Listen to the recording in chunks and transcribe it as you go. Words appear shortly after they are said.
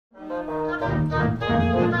We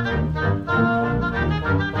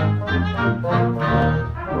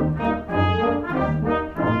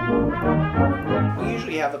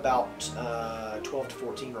usually have about 12 to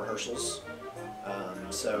 14 rehearsals.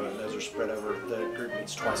 So those are spread over, the group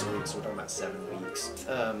meets twice a week, so we're talking about 7 weeks.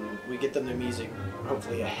 We get them the music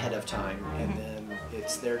hopefully ahead of time, and then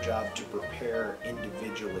it's their job to prepare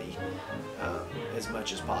individually as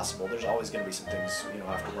much as possible. There's always going to be some things, you know,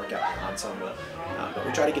 I have to work out in the ensemble, but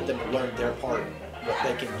we try to get them to learn their part, what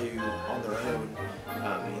they can do on their own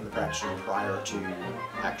in the practice room prior to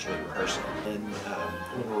actually rehearsing. And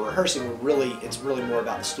when we're rehearsing, it's really more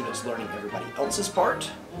about the students learning everybody else's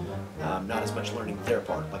part, not as much learning their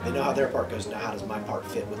part. Like, they know how their part goes, now how does my part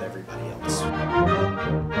fit with everybody else?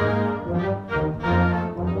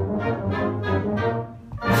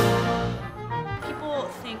 People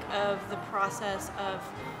think of the process of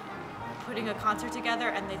putting a concert together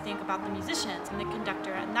and they think about the musicians and the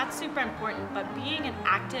conductor, and that's super important, but being an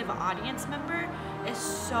active audience member is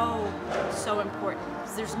so, so important,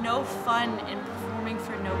 because there's no fun in performing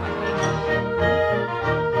for nobody.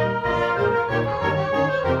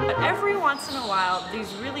 But every once in a while,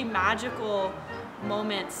 these really magical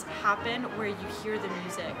moments happen where you hear the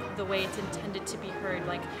music the way it's intended to be heard.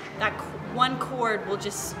 Like, that one chord will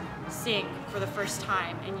just sing for the first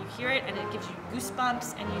time, and you hear it and it gives you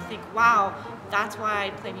goosebumps, and you think, wow, that's why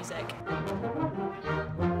I play music.